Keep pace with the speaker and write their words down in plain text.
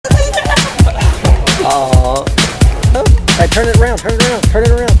Oh. Hey, turn it around, turn it around, turn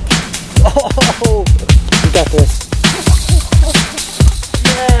it around. Oh, you got this.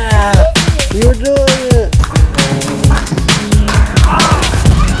 Yeah, you're doing it.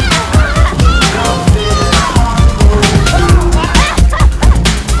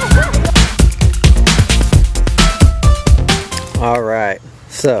 All right,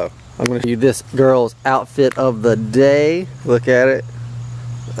 so I'm going to do this girl's outfit of the day. Look at it.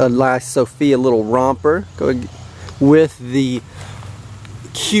 A nice Sophia little romper with the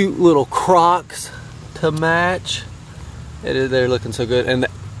cute little Crocs to match. They're looking so good. And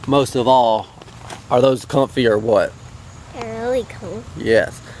most of all, are those comfy or what? They're really comfy.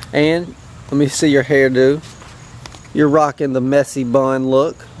 Yes. And let me see your hairdo. You're rocking the messy bun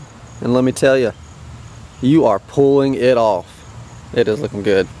look. And let me tell you, you are pulling it off. It is looking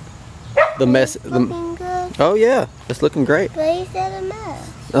good. The mess. Looking good? Oh yeah, it's looking great. But you said a mess.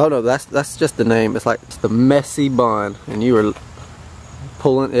 Oh no, that's just the name. It's like it's the messy bun, and you were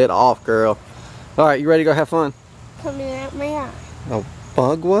pulling it off, girl. All right, you ready to go have fun? Coming out my eye. A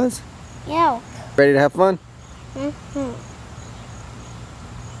bug was? Yeah. Ready to have fun?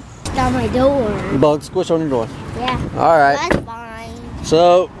 Got my door. Bug squish on your door. Yeah. All right. That's fine.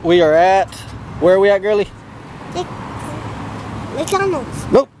 So we are at, where are we at, girlie? McDonald's.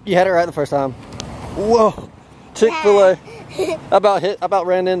 Nope, you had it right the first time. Whoa, Chick-fil-A. I about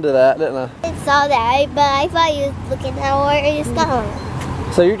ran into that, didn't I? I saw that, but I thought you was looking at where it's going.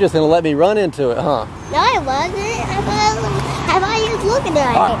 So you're just gonna let me run into it, huh? No, I wasn't. I thought you was looking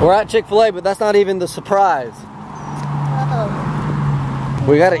at All right, it. we're at Chick-fil-A, but that's not even the surprise. Uh-oh.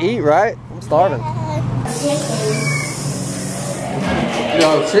 We gotta eat, right? I'm starving.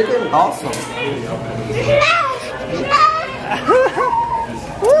 Yo, chicken, awesome.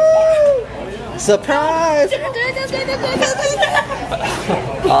 Woo! Surprise!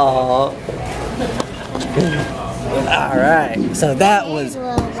 Oh. All right, so that was.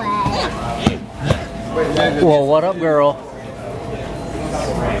 Well, what up, girl?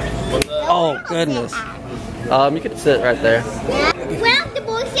 Oh goodness. You can sit right there.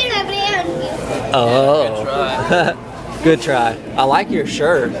 Oh. Good try. I like your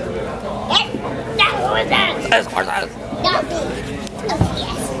shirt.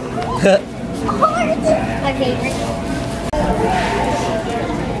 My favorite.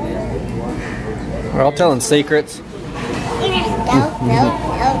 We're all telling secrets. No.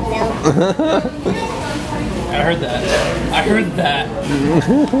 I heard that. I heard that.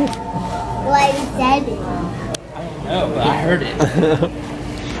 What said it? I don't know, but I heard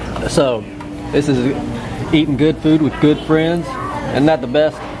it. So, this is eating good food with good friends. Isn't that the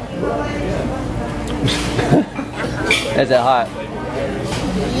best? Is it hot?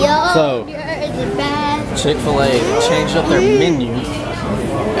 Yo, So, you're the best. Chick-fil-A changed up their menu,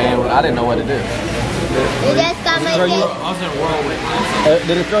 and I didn't know what to do. You just got my I was in a whirlwind.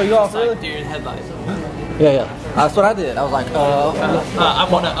 Did it throw you off, really? Like deer in headlights. Yeah. That's what I did. I was like, I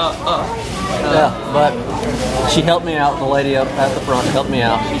wanna, Yeah, but she helped me out. The lady up at the front helped me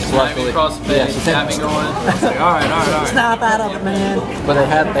out. She's Slapped me across the face, she got me going. I was like, alright. Snap out of it, man. But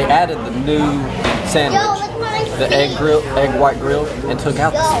they added the new sandwich, the egg white grill, and took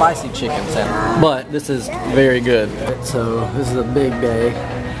out the spicy chicken sandwich. But this is very good. So this is a big day.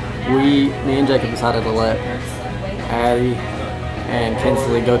 Me and Jacob decided to let Addie and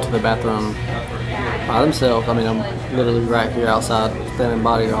Kinsley go to the bathroom by themselves. I mean, I'm literally right here outside standing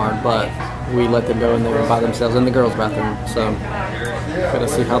bodyguard, but we let them go in there by themselves in the girls' bathroom. So, gonna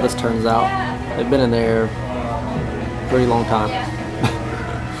see how this turns out. They've been in there a pretty long time.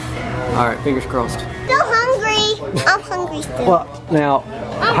 All right, fingers crossed. Still hungry. I'm hungry still. Well, now,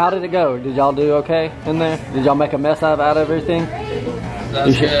 how did it go? Did y'all do okay in there? Did y'all make a mess out of everything?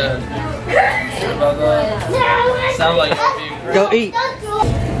 That's good. Sound like you. Go eat.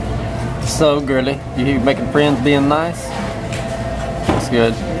 So, girly, you making friends, being nice? That's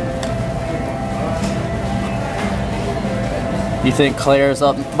good. You think Claire's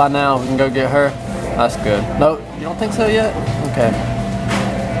up by now? We can go get her? That's good. No, you don't think so yet? Okay.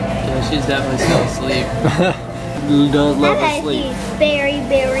 Yeah, she's definitely still asleep. Does love to sleep. She's very,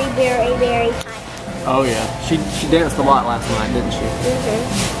 very, very, very tired. Oh yeah, she danced a lot last night, didn't she?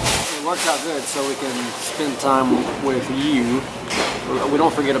 It worked out good, so we can spend time with you. We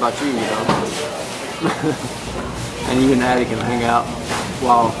don't forget about you, you know. And you and Addie can hang out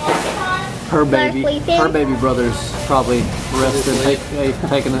while her baby brother's probably rested,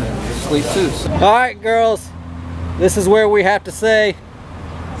 taking a sleep too. All right, girls, this is where we have to say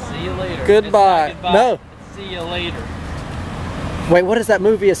See you later. goodbye. No. See you later. Wait, what is that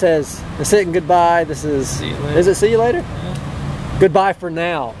movie it says? It's saying goodbye. This is. See you later. Is it see you later? Yeah. Goodbye for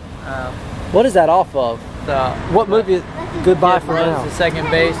now. What is that off of? What movie is Goodbye for Now? The second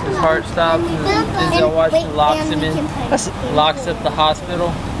base, his heart stops, and Denzel Washington locks him in. Locks up the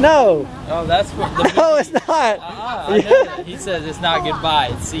hospital. No. Oh, that's what the movie. No, it's not. I know that. He says it's not goodbye,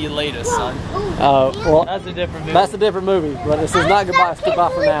 it's see you later, son. Oh, well, That's a different movie. that's a different movie, but this is not Goodbye, it's Goodbye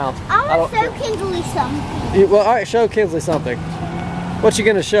for Now. I want to show Kinsley something. Well, all right, show Kinsley something. What you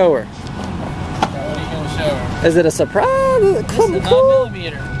gonna show her? What are you gonna show her? Is it a surprise? Is it This is something a cool?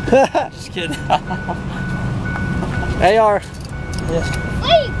 9mm. Just kidding. AR.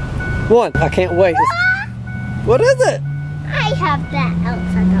 Wait. One. I can't wait. What is it? I have that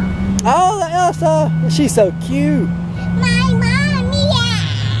Elsa doll. Oh, the Elsa. She's so cute. My mommy.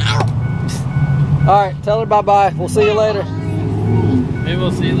 All right, tell her bye-bye. We'll see you later. Maybe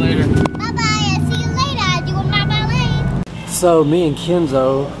we'll see you later. Bye-bye. I'll see you later. I'll do a bye-bye later. So me and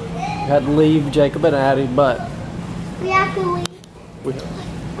Kenzo had to leave Jacob and Addie, but We have to leave. we,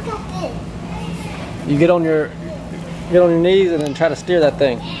 Look at this. you get on your knees and then try to steer that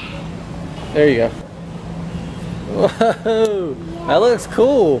thing. There you go. Whoa, that looks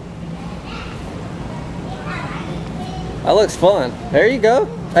cool. That looks fun. There you go.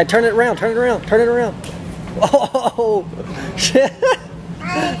 Hey, turn it around, turn it around, turn it around. Oh, shit.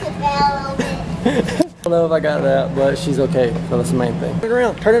 I need to fail a little bit. I don't know if I got that, but she's okay, so that's the main thing. Turn it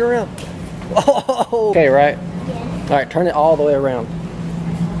around, turn it around. Oh, okay, right? Yeah. All right, turn it all the way around.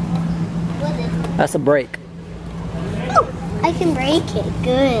 What is it? That's a brake. Oh, I can break it.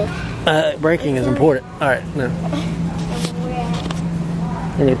 Good. Braking is important. All right, now. Where?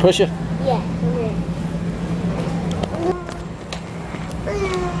 You want me to push you? Yeah.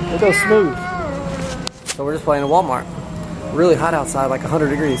 It goes smooth. So we're just playing in Walmart. Really hot outside, like 100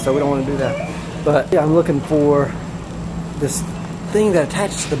 degrees, so we don't want to do that. But yeah, I'm looking for this thing that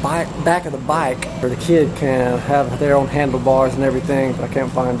attaches to the back of the bike where the kid can have their own handlebars and everything, but I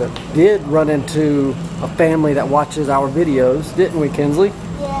can't find it. Did run into a family that watches our videos, didn't we, Kinsley?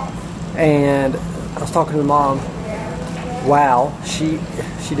 Yeah. And I was talking to the mom. Wow, they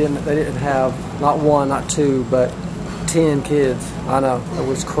didn't have not one, not two, but 10 kids. I know, it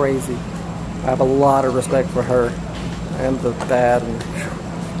was crazy. I have a lot of respect for her and the dad, and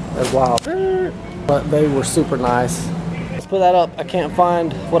that's wild. But they were super nice. Let's put that up. I can't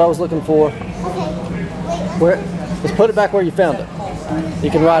find what I was looking for. Okay. Wait. Where? Let's put it back where you found it. You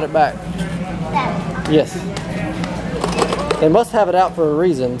can ride it back. That. Yes. They must have it out for a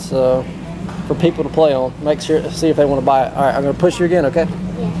reason, so for people to play on. Make sure, see if they want to buy it. All right, I'm gonna push you again, okay?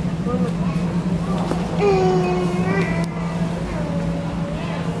 Yeah.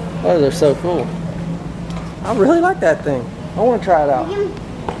 Oh, they're so cool. I really like that thing. I want to try it out.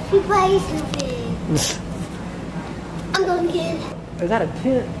 She plays with it. I'm going kid. Is that a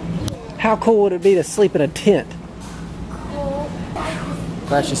tent? How cool would it be to sleep in a tent?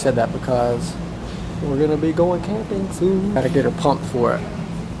 Glad she said that because we're gonna be going camping soon. Gotta get her pumped for it.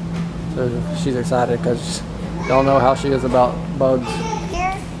 So she's excited because y'all know how she is about bugs.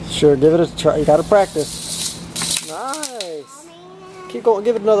 Here. Sure, give it a try. You gotta practice. Nice. Keep going.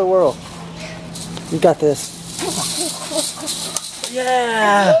 Give it another whirl. You got this.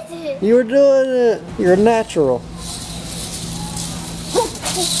 Yeah. You were doing it. You're natural.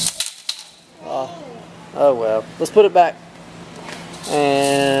 Oh well. Let's put it back.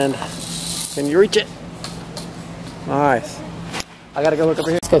 And can you reach it? Nice. I gotta go look over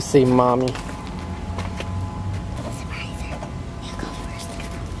here. Let's go see mommy.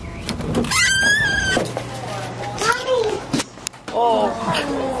 Oh.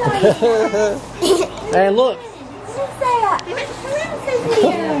 And look.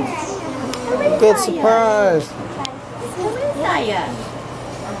 Good surprise.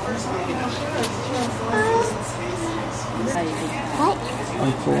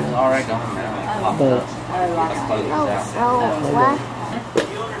 Alright, go.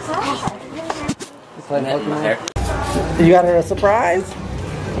 You got her a surprise?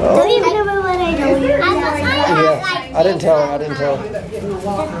 Oh. Don't even remember what I told you. Yeah, I didn't tell her. I didn't tell her. That's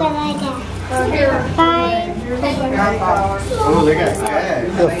what I got. 5. Oh, they got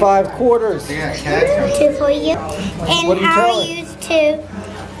cash. The 5 quarters. They got cash. 2 for you. What And do you tell I'll her? use 2.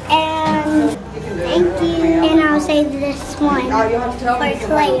 And thank you. And I'll save this one for later.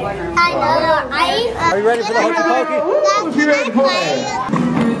 I know. Are you ready for the hokey pokey? That's what I play.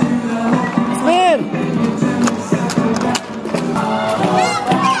 Spin!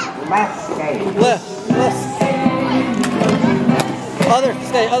 Left. Other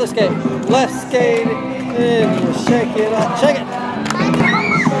skate. Left skate. And shake it up. Shake it.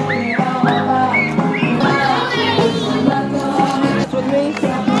 Dance with me.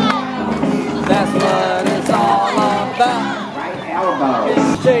 That's what it's all about. Right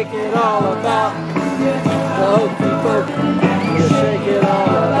elbow. Shake shake it all about. The hokey pokey, you shake it all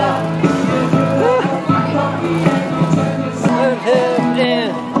about. Left hip in,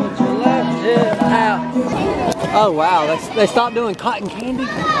 put your left hip out. Oh wow, they stopped doing cotton candy?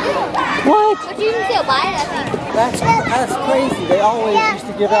 What? But you can still buy it, I think. That's crazy. They always used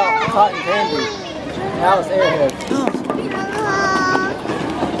to give out cotton candy. Now it's Airhead.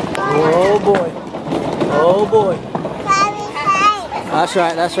 Oh boy. Oh boy. That's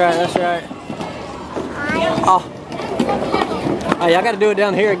right, that's right, that's right. Oh. Hey, I gotta do it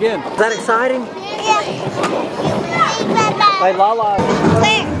down here again. Is that exciting? Yeah. Hey, Lala.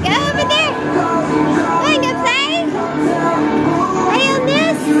 Claire, go over there. Go and go play. Play on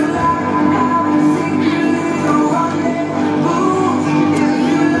this.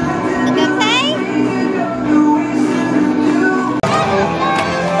 Go play.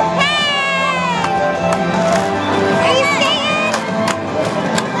 Hey! Are you scared?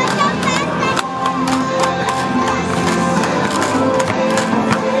 Let's go play.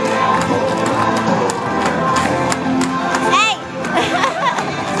 Hey!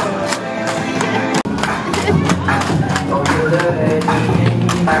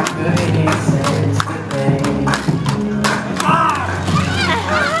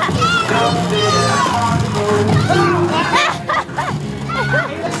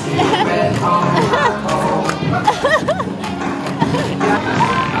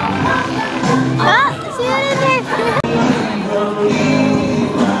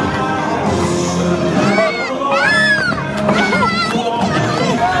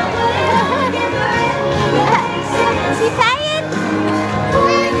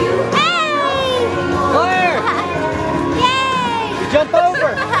 Jump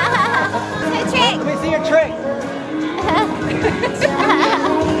over! No trick! Let me see your trick!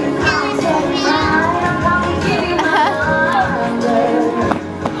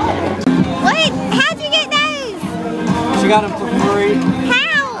 Wait, how'd you get those? She got them for free.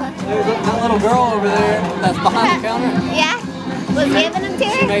 How? There's that little girl over there that's behind the counter. Yeah? Was giving them to She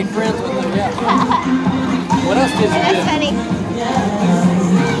her? made friends with them, yeah. What else did you That's do? funny.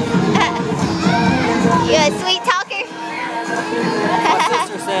 You a sweet talker? My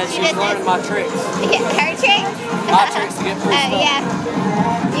sister said she's learning my tricks. Yeah, her tricks? My tricks to get free stuff. Yeah.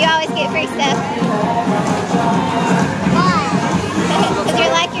 You always get free stuff. Because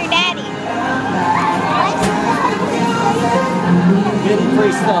you're like your daddy. Getting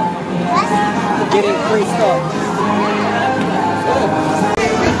free stuff. Getting free stuff.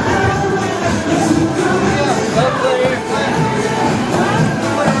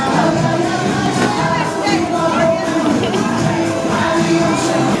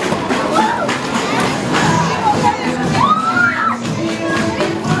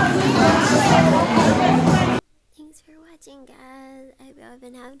 Thanks for watching, guys. I hope y'all have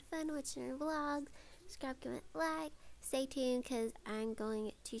been having fun watching our vlogs. Subscribe, comment, like. Stay tuned because I'm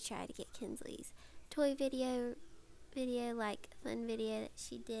going to try to get Kinsley's toy video, like fun video that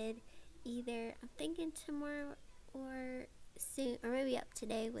she did. Either I'm thinking tomorrow or soon, or maybe up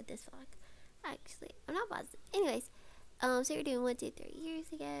today with this vlog. Actually, I'm not positive. Anyways, so we're doing 1, 2, 3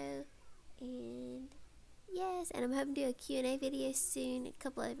 years ago, and yes, and I'm hoping to do a Q&A video soon. A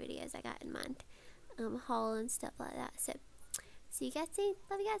couple of videos I got in mind, haul and stuff like that. So see you guys soon.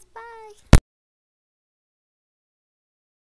 Love you guys. Bye.